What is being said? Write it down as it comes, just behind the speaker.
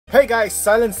Hey guys,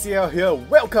 SilentCiel here.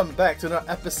 Welcome back to another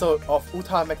episode of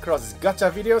歌マクロスgacha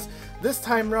videos. This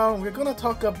time round, we're gonna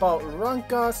talk about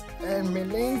Ranka's and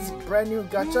Mylene's brand new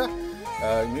gacha.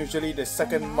 Usually the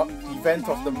second event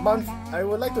of the month. I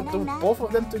would like to do both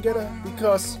of them together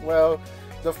because, well,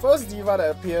 the first diva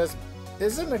that appears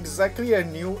isn't exactly a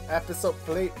new episode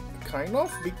plate, kind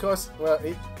of, because, well,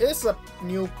 it is a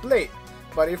new plate,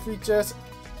 but it features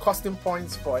costume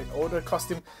points for an older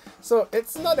costume. So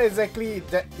it's not exactly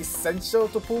that essential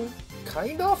to pull,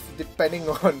 kind of, depending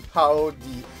on how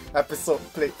the episode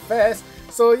plate fares.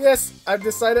 So yes, I've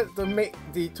decided to make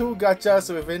the two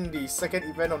gachas within the second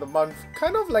event of the month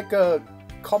kind of like a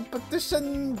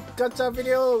competition gacha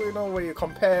video, you know, where you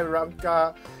compare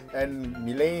Ranka and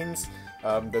Mylene's,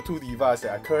 the two divas that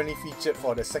are currently featured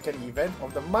for the second event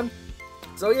of the month.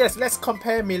 So yes, let's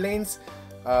compare Mylene's,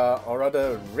 or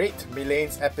rather rate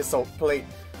Mylene's episode plate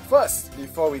first,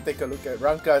 before we take a look at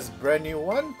Ranka's brand new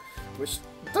one, which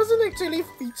doesn't actually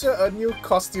feature a new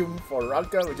costume for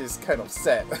Ranka, which is kind of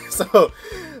sad. So,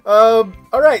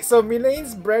 alright, so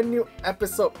Mylene's brand new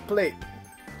episode plate,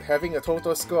 having a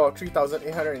total score of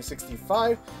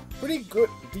 3,865, pretty good,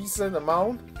 decent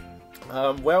amount,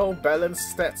 well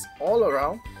balanced stats all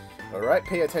around. Alright,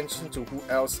 pay attention to who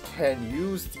else can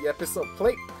use the episode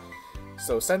plate.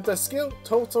 So center skill,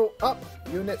 total up,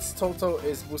 units total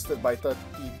is boosted by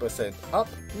 30% up.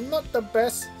 Not the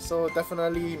best, so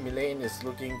definitely Mylene is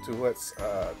looking towards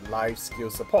life skill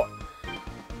support.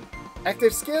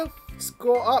 Active skill,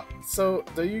 score up, so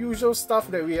the usual stuff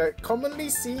that we are commonly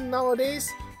seeing nowadays.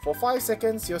 For 5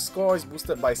 seconds, your score is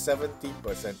boosted by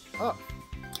 70% up.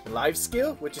 Life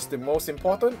skill, which is the most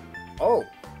important. Oh,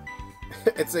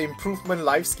 it's an improvement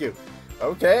life skill.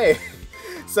 Okay,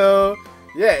 so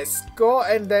yeah, score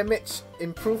and damage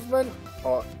improvement,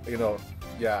 or you know,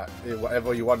 yeah,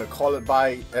 whatever you want to call it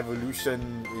by,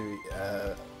 evolution,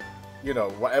 you know,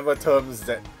 whatever terms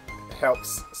that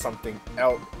helps something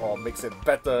out or makes it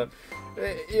better.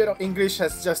 You know, English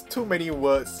has just too many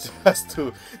words just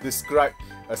to describe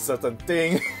a certain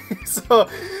thing. So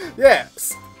yeah,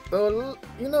 so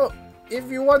you know, if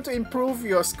you want to improve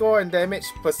your score and damage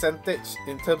percentage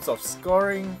in terms of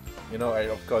scoring, you know, and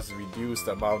of course reduce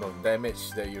the amount of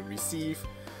damage that you receive,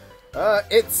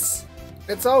 it's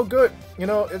all good. You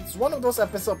know, it's one of those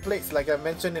episode plates, like I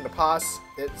mentioned in the past.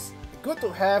 It's good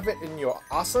to have it in your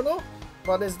arsenal,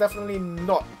 but it's definitely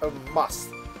not a must,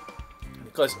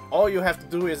 because all you have to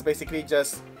do is basically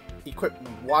just equip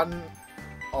one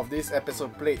of these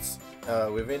episode plates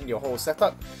within your whole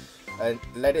setup and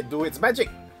let it do its magic.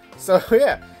 So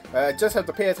yeah, just have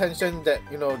to pay attention that,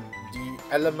 you know, the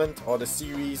element or the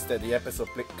series that the episode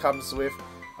plate comes with,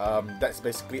 that's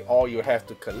basically all you have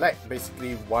to collect,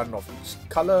 basically one of each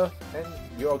color, and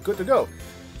you're good to go.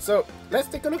 So let's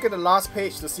take a look at the last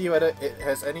page to see whether it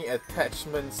has any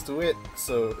attachments to it,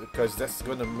 so because that's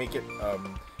going to make it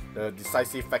the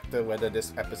decisive factor whether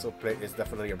this episode plate is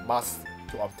definitely a must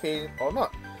to obtain or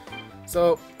not.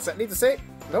 So sadly to say,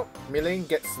 nope, Mylene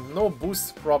gets no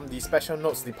boost from the special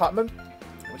notes department,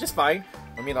 which is fine.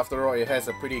 I mean, after all, it has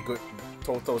a pretty good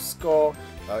total score,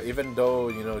 even though,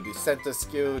 you know, the center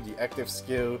skill, the active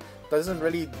skill doesn't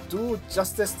really do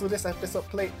justice to this episode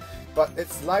plate, but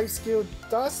its life skill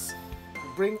does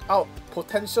bring out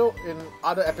potential in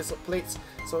other episode plates,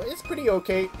 so it's pretty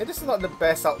okay. It is not the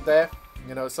best out there,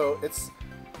 you know, so it's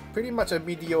pretty much a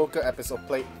mediocre episode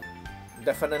plate.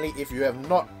 Definitely, if you have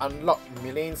not unlocked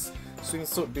Mylene's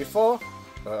swimsuit before,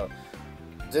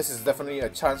 this is definitely a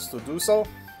chance to do so,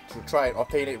 to try and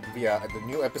obtain it via the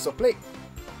new episode plate,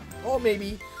 or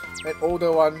maybe an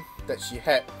older one that she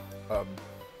had,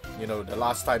 you know, the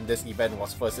last time this event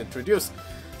was first introduced.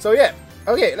 So yeah,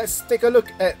 okay, let's take a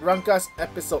look at Ranka's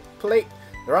episode plate.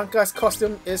 Ranka's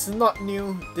costume is not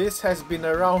new. This has been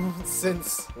around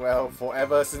since, well,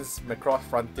 forever, since Macross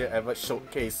Frontier ever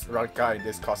showcased Ranka in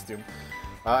this costume.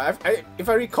 If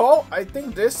I recall, I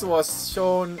think this was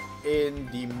shown in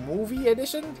the movie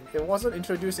edition. It wasn't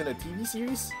introduced in a TV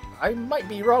series. I might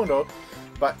be wrong though,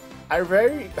 but I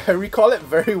recall it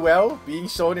very well being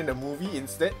shown in the movie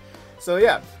instead. So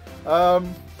yeah,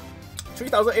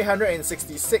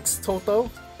 3,866 total,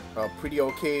 pretty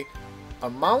okay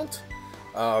amount.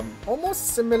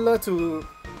 Almost similar to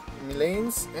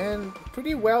Mylene's, and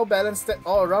pretty well balanced stat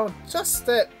all around. Just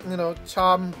that, you know,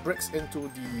 charm breaks into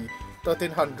the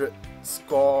 1300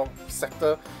 score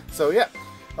sector. So yeah,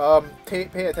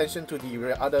 pay attention to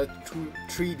the other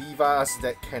three divas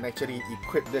that can actually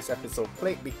equip this episode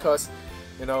plate, because,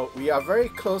 you know, we are very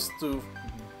close to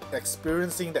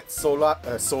experiencing that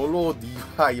solo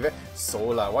diva event.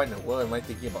 Solar, why in the world am I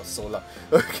thinking about solar?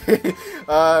 Okay,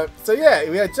 so yeah,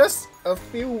 we are just a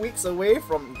few weeks away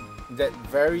from that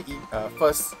very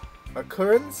first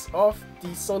occurrence of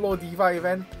the Solo Diva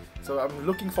event, so I'm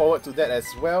looking forward to that as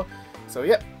well. So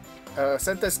yep,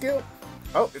 center skill,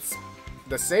 oh, it's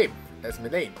the same as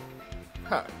Mylene.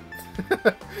 Huh.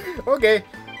 Okay,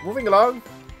 moving along.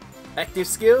 Active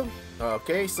skill.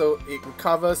 Okay, so it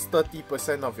recovers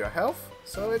 30% of your health,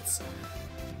 so it's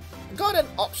got an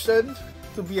option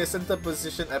to be a center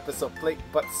position episode plate,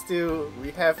 but still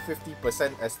we have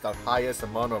 50% as the highest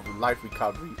amount of life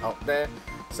recovery out there.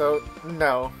 So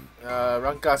no,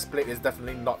 Ranka's plate is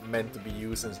definitely not meant to be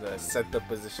used as the center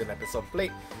position episode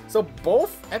plate. So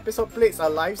both episode plates are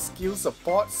life skill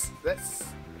supports. That's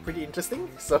pretty interesting.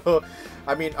 So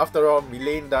I mean, after all,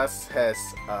 Mylene has her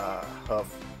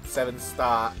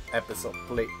 7-star episode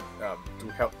plate to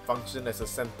help function as a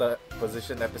center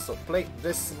position episode plate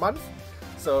this month.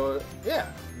 So yeah,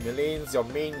 Mylene's your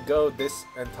main goal this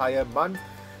entire month.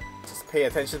 Just pay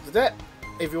attention to that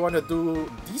if you want to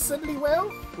do decently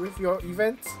well with your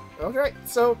event. Alright,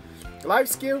 so life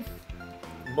skill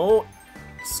mode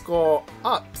score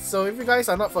up. So if you guys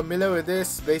are not familiar with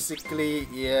this, basically,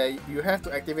 yeah, you have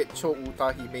to activate Cho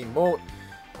Utahime mode.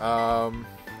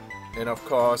 And of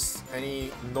course,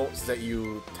 any notes that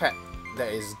you tap that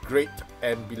is great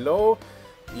and below,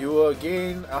 you will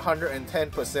gain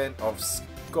 110% of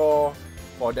score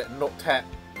for that note tap.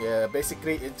 Yeah,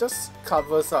 basically it just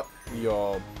covers up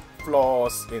your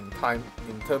flaws in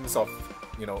terms of,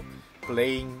 you know,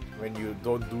 playing. When you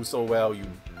don't do so well, you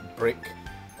break,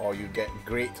 or you get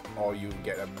great, or you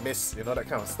get a miss, you know, that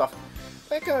kind of stuff.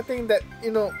 That kind of thing that,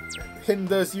 you know,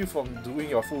 hinders you from doing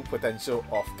your full potential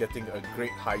of getting a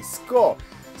great high score.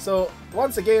 So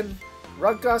once again,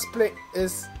 Ranka's plate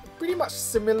is pretty much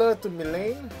similar to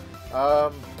Mylene.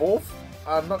 Both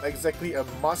are not exactly a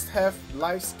must-have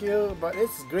life skill, but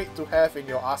it's great to have in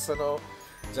your arsenal.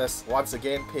 Just once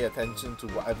again, pay attention to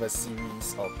whatever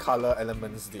series or color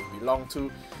elements they belong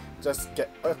to. Just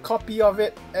get a copy of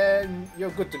it and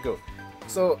you're good to go.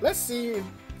 So let's see if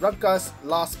Ranka's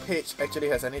last page actually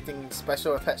has anything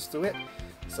special attached to it.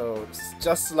 So it's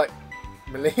just like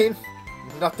Mylene,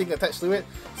 nothing attached to it.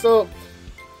 So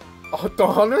to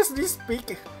honestly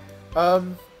speak,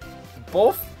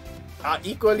 both are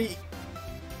equally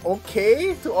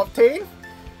okay to obtain.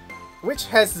 Which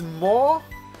has more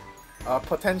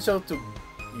potential to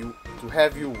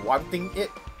have you wanting it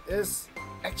is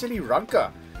actually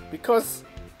Ranka, because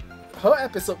her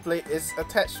episode plate is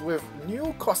attached with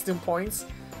new costume points.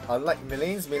 Like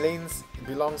Mylene's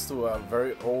belongs to a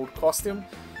very old costume.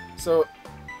 So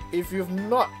if you've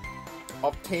not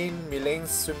obtained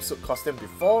Mylene's swimsuit costume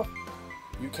before,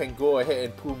 you can go ahead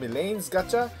and pull Mylene's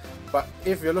gacha. But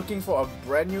if you're looking for a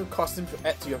brand new costume to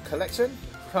add to your collection,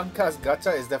 Ranka's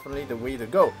gacha is definitely the way to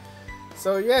go.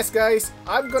 So yes guys,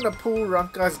 I'm gonna pull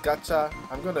Ranka's gacha.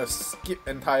 I'm gonna skip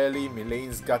entirely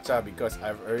Mylene's gacha because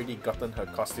I've already gotten her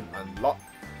costume unlocked,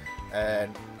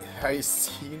 and I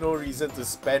see no reason to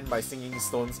spend my singing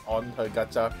stones on her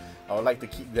gacha. I would like to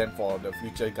keep them for the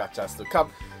future gachas to come.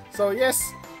 So yes,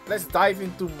 let's dive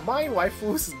into my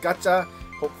waifu's gacha.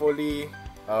 Hopefully,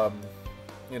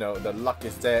 you know, the luck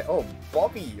is there. Oh,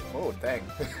 Bobby! Oh, dang.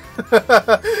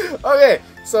 Okay,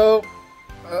 so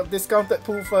discounted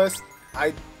pool first.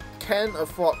 I can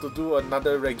afford to do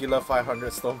another regular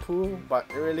 500 stone pool, but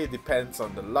it really depends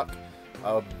on the luck.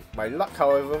 My luck,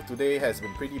 however, today has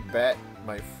been pretty bad.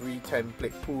 My free 10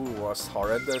 plate pool was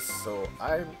horrendous, so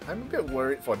I'm a bit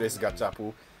worried for this gacha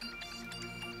pool.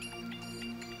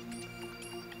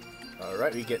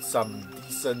 Alright, we get some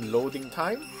decent loading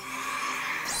time.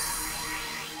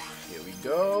 Here we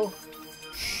go.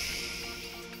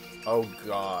 Oh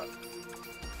god.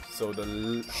 So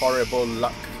the horrible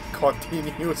luck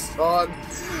continues on.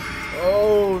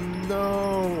 Oh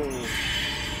no.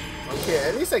 Okay,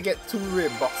 at least I get 2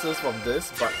 red boxes from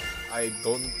this, but I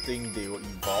don't think they will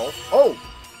evolve. Oh,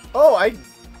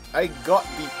 I got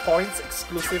the points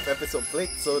exclusive episode plate,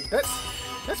 so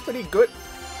that's pretty good.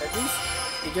 At least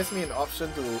it gives me an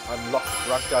option to unlock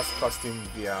Ranka's costume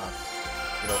via,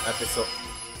 you know, episode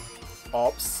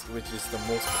ops, which is the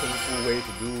most painful way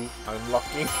to do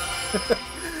unlocking.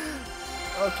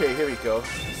 Okay, here we go.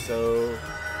 So,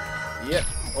 yep,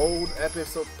 old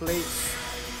episode plates.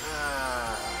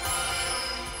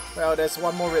 Well, there's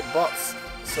one more red box,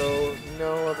 so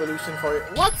no evolution for it.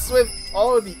 What's with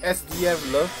all the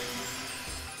SDM love?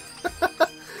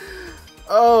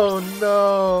 Oh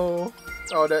no!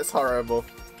 Oh, that's horrible.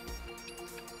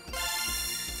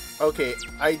 Okay,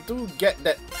 I do get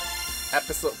that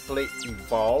episode plate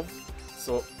evolved,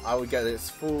 so I will get its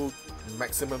full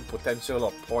maximum potential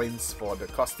of points for the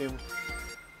costume.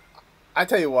 I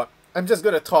tell you what, I'm just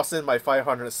gonna toss in my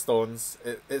 500 stones.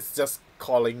 It's just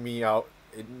calling me out.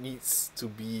 It needs to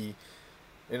be,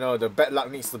 you know, the bad luck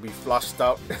needs to be flushed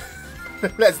out.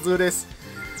 Let's do this.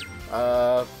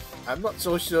 I'm not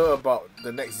so sure about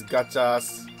the next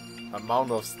gacha's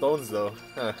amount of stones though.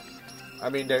 I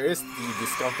mean, there is the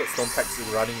discounted stone packs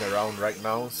running around right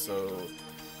now, so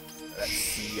let's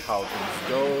see how things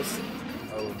goes.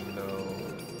 Oh no,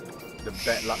 the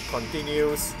bad luck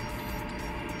continues.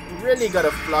 Really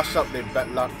gotta flush out the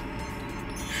bad luck.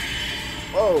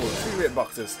 Oh, 3 red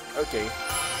boxes. Okay.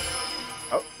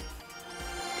 Oh,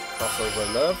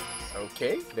 crossover love.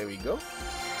 Okay, there we go.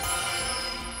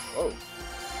 Oh.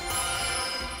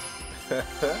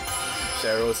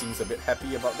 Cheryl seems a bit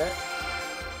happy about that.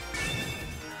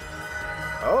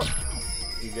 Oh,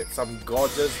 you get some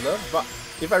gorgeous love, but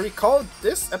if I recall,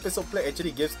 this episode play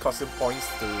actually gives costume points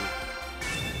to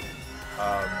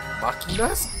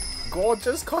Makina's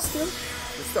gorgeous costume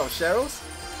instead of Cheryl's.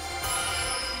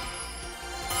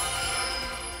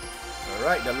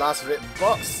 Alright, the last red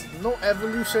box. No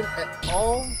evolution at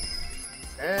all.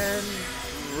 And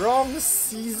wrong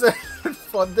season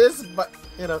for this, but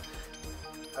you know,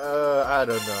 I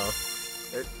don't know.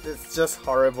 It's just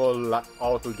horrible luck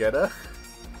altogether.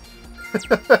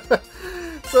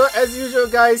 So as usual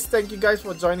guys, thank you guys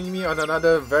for joining me on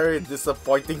another very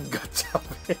disappointing gacha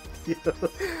video.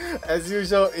 As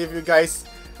usual, if you guys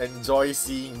enjoy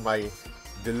seeing my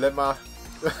dilemma,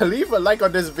 leave a like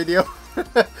on this video.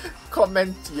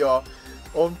 Comment your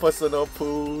own personal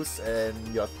pulls and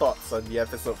your thoughts on the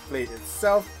episode play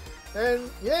itself.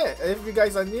 And yeah, if you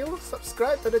guys are new,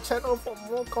 subscribe to the channel for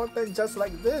more content just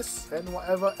like this and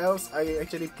whatever else I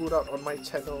actually put out on my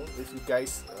channel if you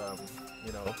guys,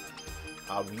 you know,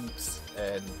 are weebs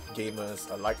and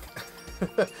gamers alike.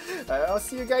 I'll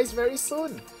see you guys very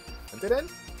soon. Until then,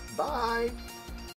 bye!